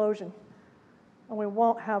explosion, and we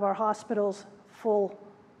won't have our hospitals full.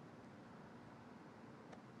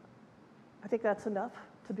 I think that's enough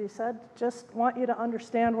to be said. Just want you to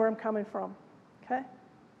understand where I'm coming from, okay?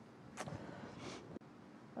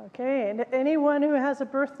 Okay, and anyone who has a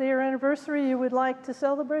birthday or anniversary you would like to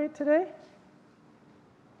celebrate today?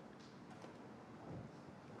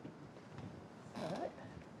 All right.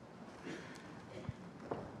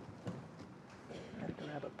 I'm going to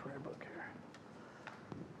grab a prayer book here.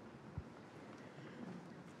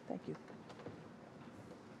 Thank you.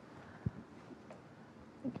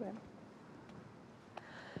 Thank you, Anna.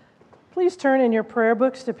 Please turn in your prayer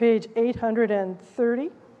books to page 830.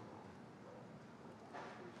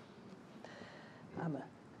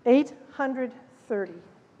 830.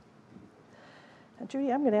 And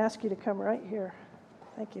Judy, I'm going to ask you to come right here.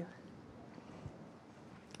 Thank you.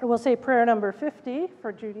 And we'll say prayer number 50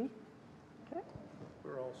 for Judy. Okay.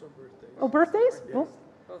 We're also birthdays. Oh, birthdays? Yes. Oh.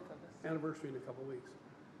 Both of us. Anniversary in a couple weeks.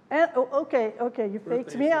 And, okay. You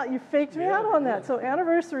faked me out. You faked me out on that. So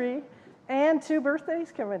anniversary and 2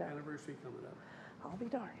 birthdays coming up. Anniversary coming up. I'll be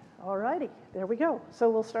darned. All righty. There we go. So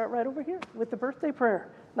we'll start right over here with the birthday prayer.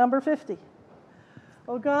 Number 50.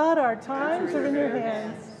 O God, our times are in your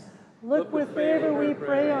hands. Look with favor, we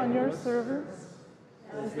pray, on your servants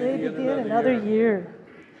as they begin another year.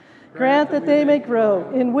 Grant that they may grow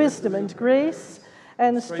in wisdom and grace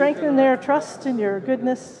and strengthen their trust in your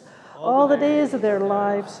goodness all the days of their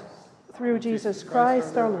lives. Through Jesus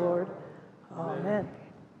Christ our Lord. Amen.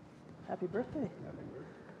 Happy birthday.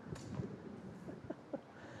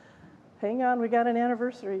 Hang on, we got an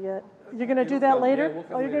anniversary yet. You're going to do that later? Yeah, we'll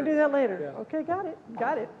come you're going to do that later? Yeah. Okay, got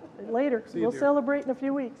it. Later. See you, We'll dear. celebrate in a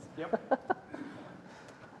few weeks. Yep.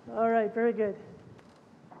 All right, very good.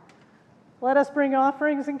 Let us bring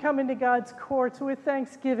offerings and come into God's courts with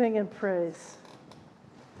thanksgiving and praise.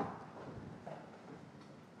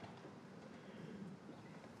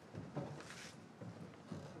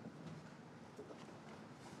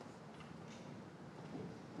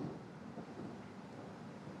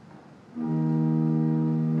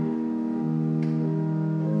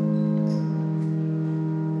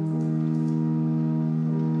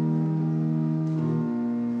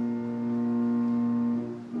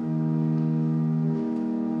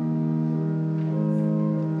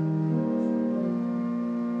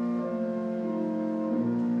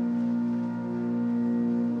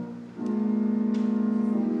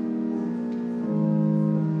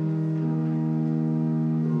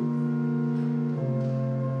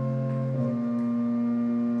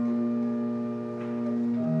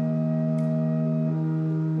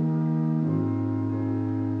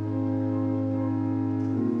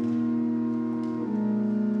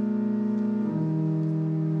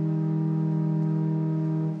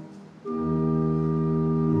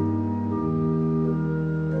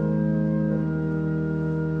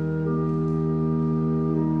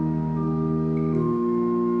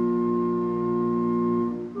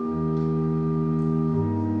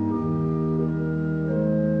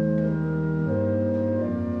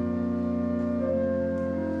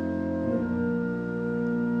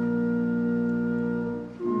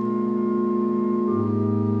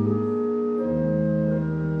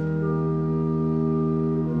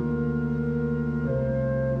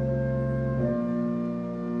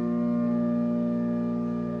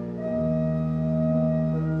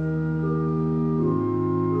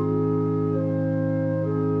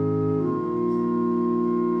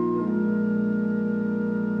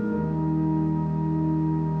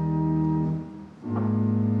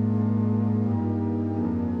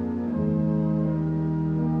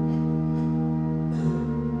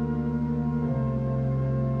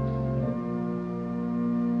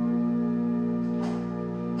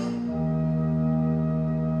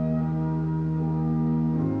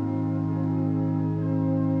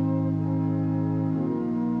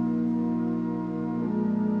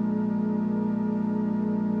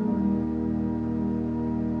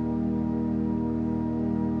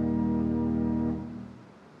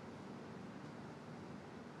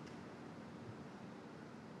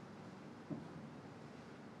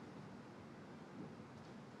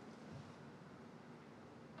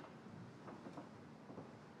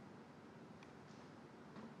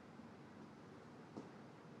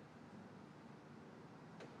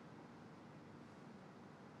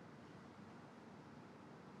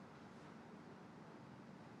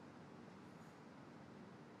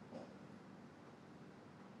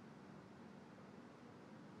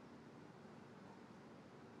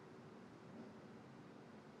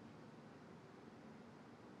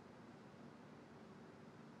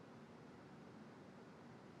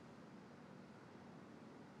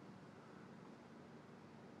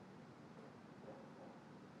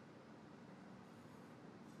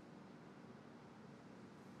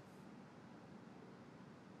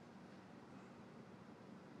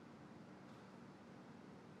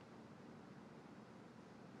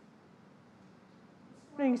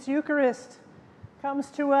 Morning's Eucharist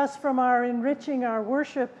comes to us from our Enriching Our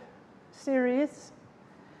Worship series.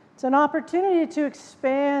 It's an opportunity to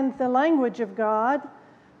expand the language of God,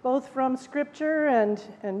 both from Scripture and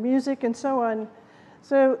music and so on.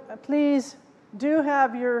 So please do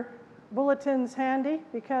have your bulletins handy,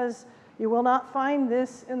 because you will not find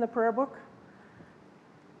this in the prayer book.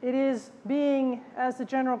 It is being, as the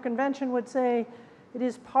General Convention would say, it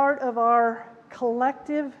is part of our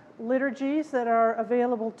collective liturgies that are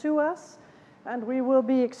available to us, and we will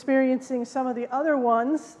be experiencing some of the other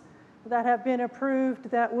ones that have been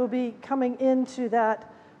approved that will be coming into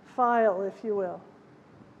that file, if you will.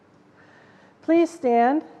 Please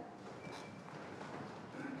stand.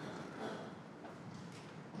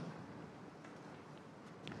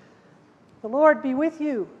 The Lord be with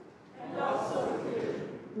you. And also with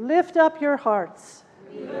you. Lift up your hearts.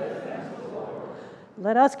 We lift them to the Lord.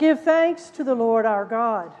 Let us give thanks to the Lord our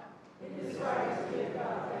God. It is right to give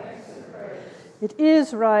God thanks and praise. It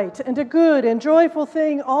is right and a good and joyful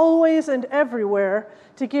thing always and everywhere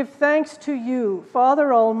to give thanks to you,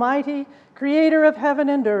 Father Almighty, Creator of heaven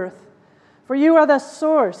and earth. For you are the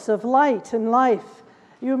source of light and life.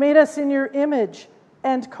 You made us in your image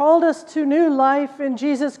and called us to new life in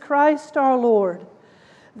Jesus Christ our Lord.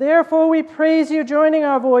 Therefore we praise you, joining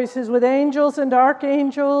our voices with angels and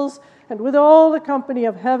archangels and with all the company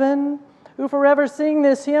of heaven, who forever sing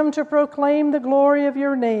this hymn to proclaim the glory of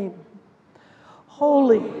your name.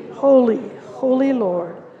 Holy, holy, holy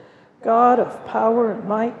Lord, God of power and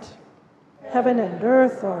might, Heaven and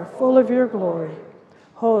earth are full of your glory.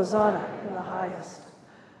 Hosanna in the highest.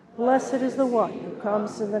 Blessed is the one who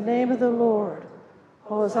comes in the name of the Lord.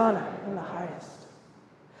 Hosanna in the highest.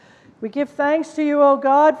 We give thanks to you, O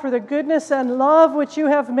God, for the goodness and love which you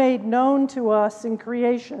have made known to us in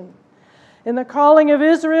creation, in the calling of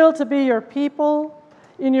Israel to be your people,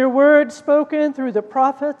 in your word spoken through the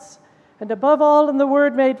prophets, and above all in the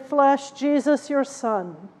word made flesh, Jesus, your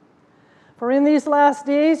Son. For in these last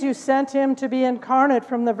days you sent him to be incarnate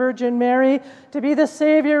from the Virgin Mary, to be the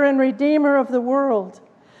Savior and Redeemer of the world.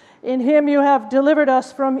 In him you have delivered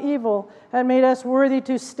us from evil and made us worthy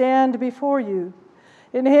to stand before you.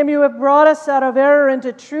 In him you have brought us out of error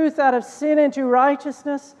into truth, out of sin into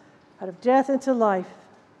righteousness, out of death into life.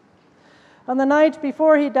 On the night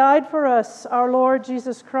before he died for us, our Lord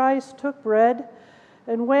Jesus Christ took bread,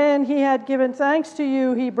 and when he had given thanks to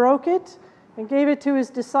you, he broke it and gave it to his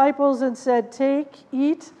disciples and said, "Take,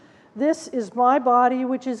 eat, this is my body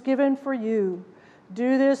which is given for you.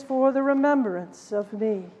 Do this for the remembrance of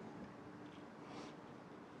me."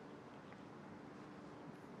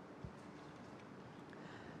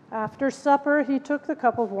 After supper, he took the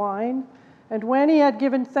cup of wine, and when he had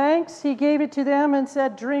given thanks, he gave it to them and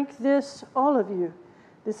said, "Drink this, all of you.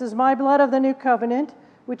 This is my blood of the new covenant,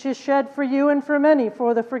 which is shed for you and for many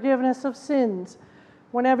for the forgiveness of sins.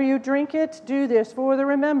 Whenever you drink it, do this for the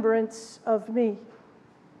remembrance of me."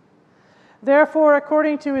 Therefore,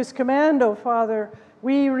 according to his command, O Father,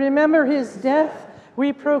 we remember his death,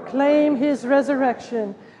 we proclaim his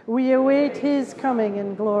resurrection, we await his coming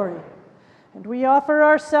in glory. And we offer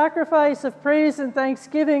our sacrifice of praise and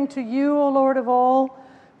thanksgiving to you, O Lord of all,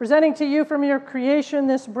 presenting to you from your creation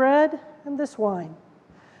this bread and this wine.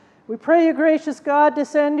 We pray you, gracious God, to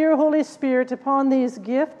send your Holy Spirit upon these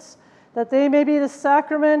gifts, that they may be the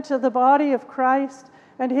sacrament of the body of Christ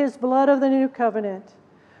and his blood of the new covenant.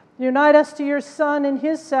 Unite us to your Son in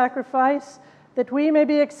his sacrifice, that we may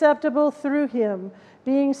be acceptable through him,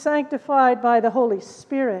 being sanctified by the Holy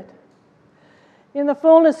Spirit. In the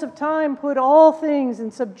fullness of time, put all things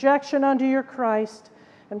in subjection unto your Christ,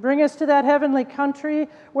 and bring us to that heavenly country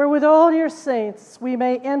where with all your saints we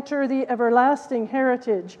may enter the everlasting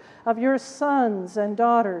heritage of your sons and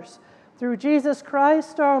daughters. Through Jesus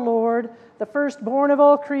Christ our Lord, the firstborn of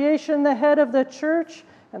all creation, the head of the church,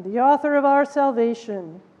 and the author of our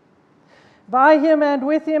salvation. By him and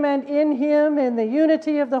with him and in him, in the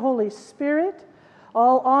unity of the Holy Spirit,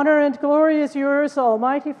 all honor and glory is yours,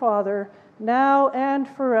 Almighty Father, now and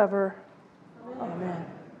forever. Amen.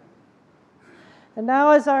 And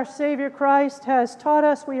now, as our Savior Christ has taught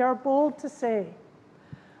us, we are bold to say,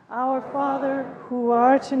 "Our Father, who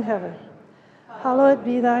art in heaven, hallowed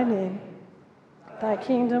be thy name. Thy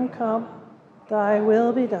kingdom come, thy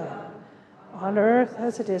will be done, on earth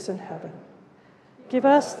as it is in heaven. Give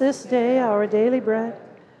us this day our daily bread,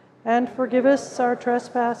 and forgive us our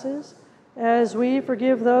trespasses, as we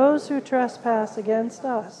forgive those who trespass against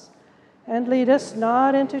us. And lead us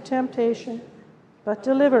not into temptation, but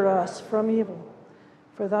deliver us from evil.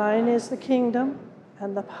 For thine is the kingdom,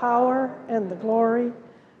 and the power, and the glory,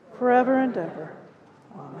 forever and ever.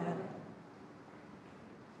 Amen."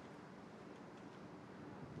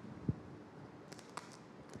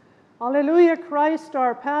 Alleluia, Christ,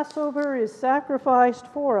 our Passover, is sacrificed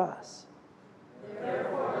for us.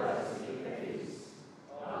 Therefore let us keep the feast.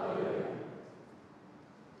 Alleluia.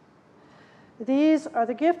 These are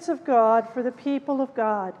the gifts of God for the people of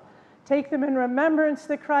God. Take them in remembrance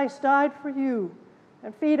that Christ died for you,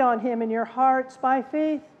 and feed on him in your hearts by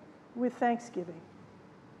faith with thanksgiving.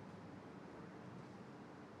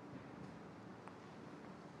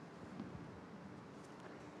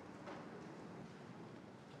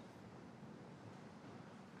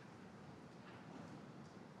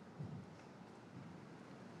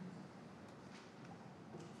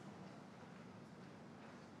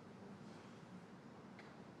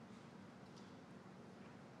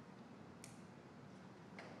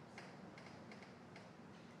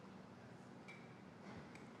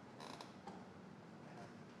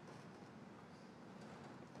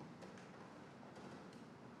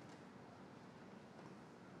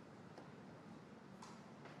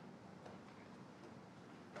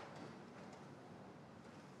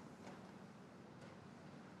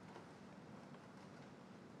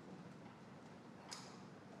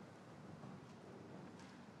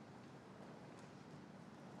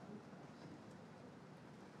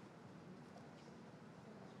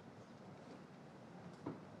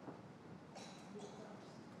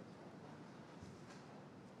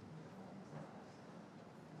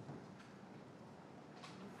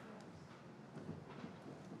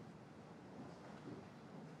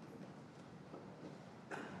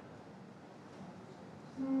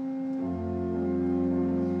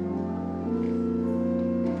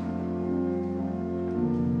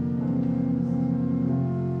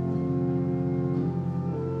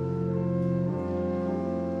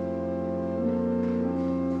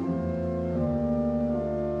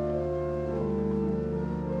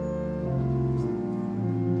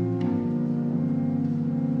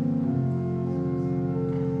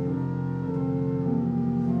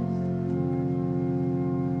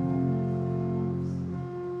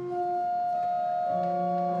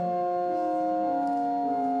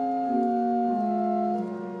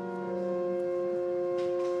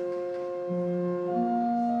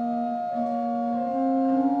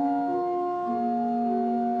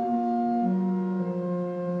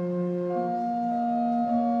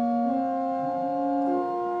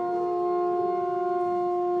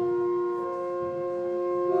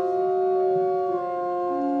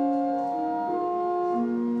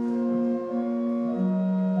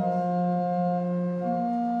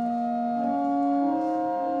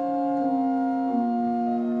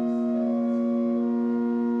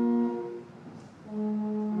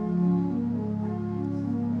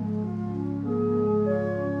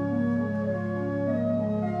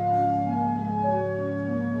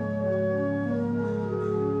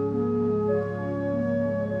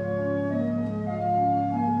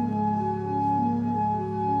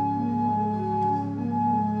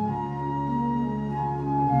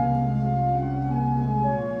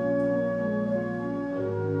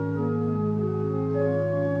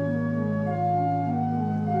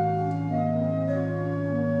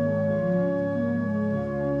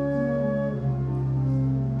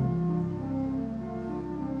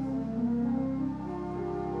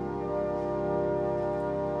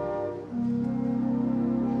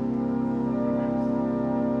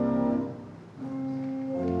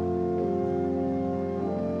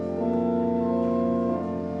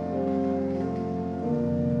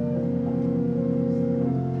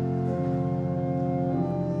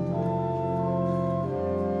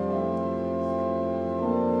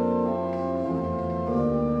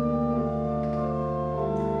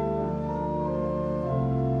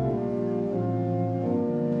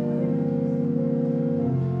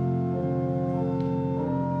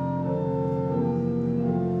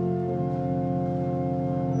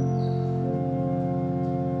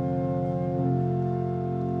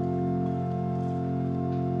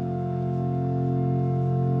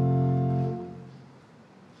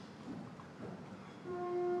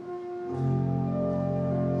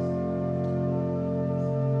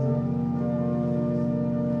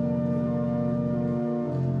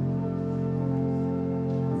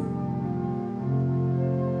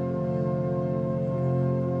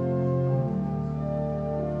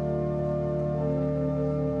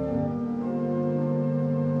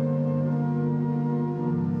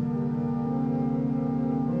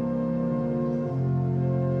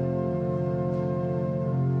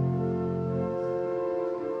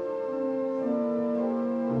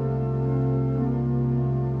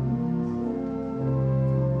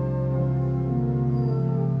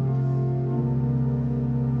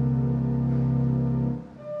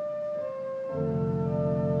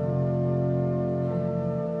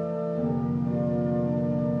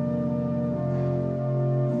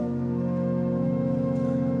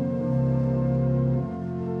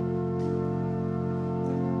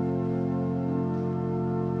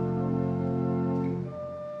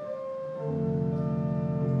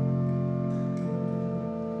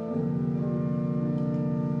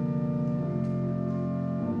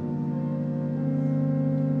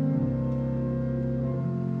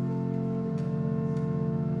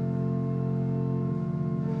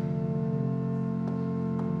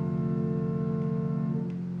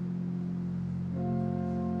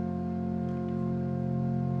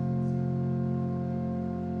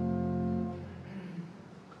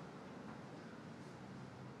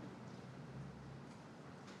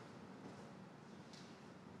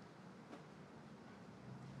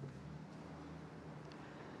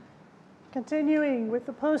 Continuing with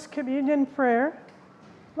the post-communion prayer,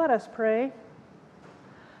 let us pray.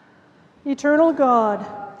 Eternal God,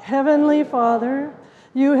 Heavenly Father,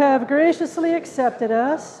 you have graciously accepted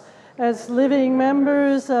us as living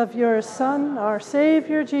members of your Son, our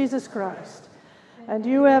Savior, Jesus Christ, and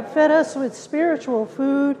you have fed us with spiritual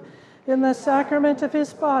food in the sacrament of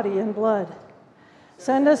his body and blood.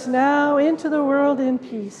 Send us now into the world in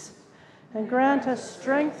peace, and grant us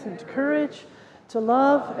strength and courage to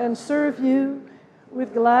love and serve you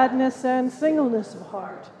with gladness and singleness of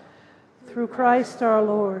heart. Through Christ our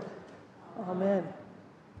Lord. Amen.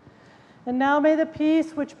 And now may the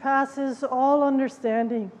peace which passes all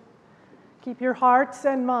understanding keep your hearts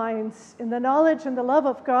and minds in the knowledge and the love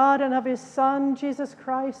of God and of his Son, Jesus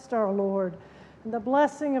Christ our Lord. And the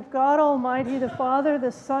blessing of God Almighty, the Father,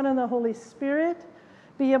 the Son, and the Holy Spirit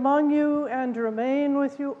be among you and remain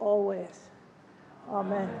with you always.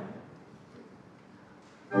 Amen.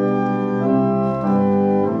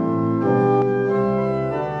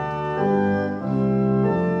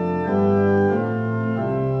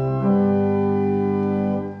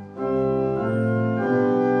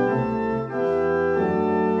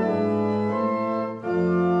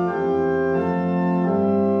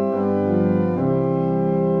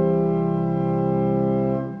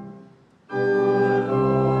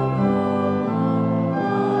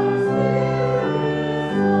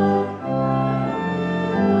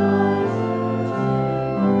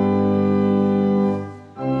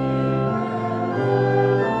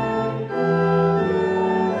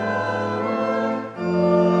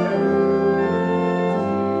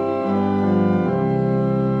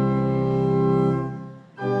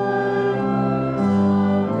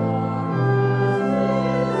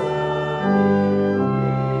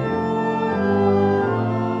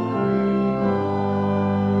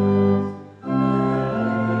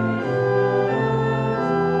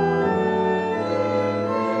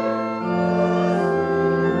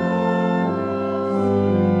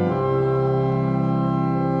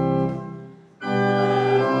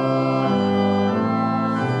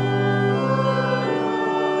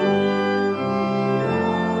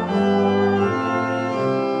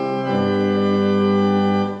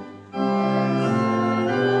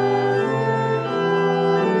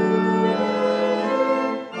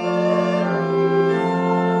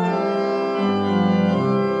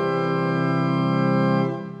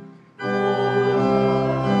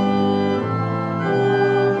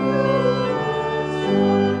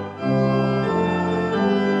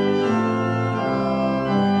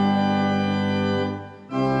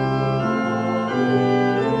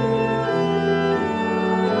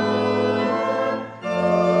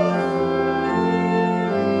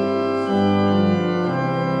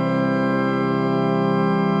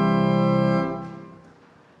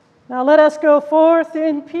 Now let us go forth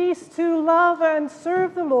in peace to love and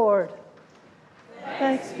serve the Lord.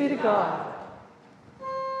 Thanks be to God.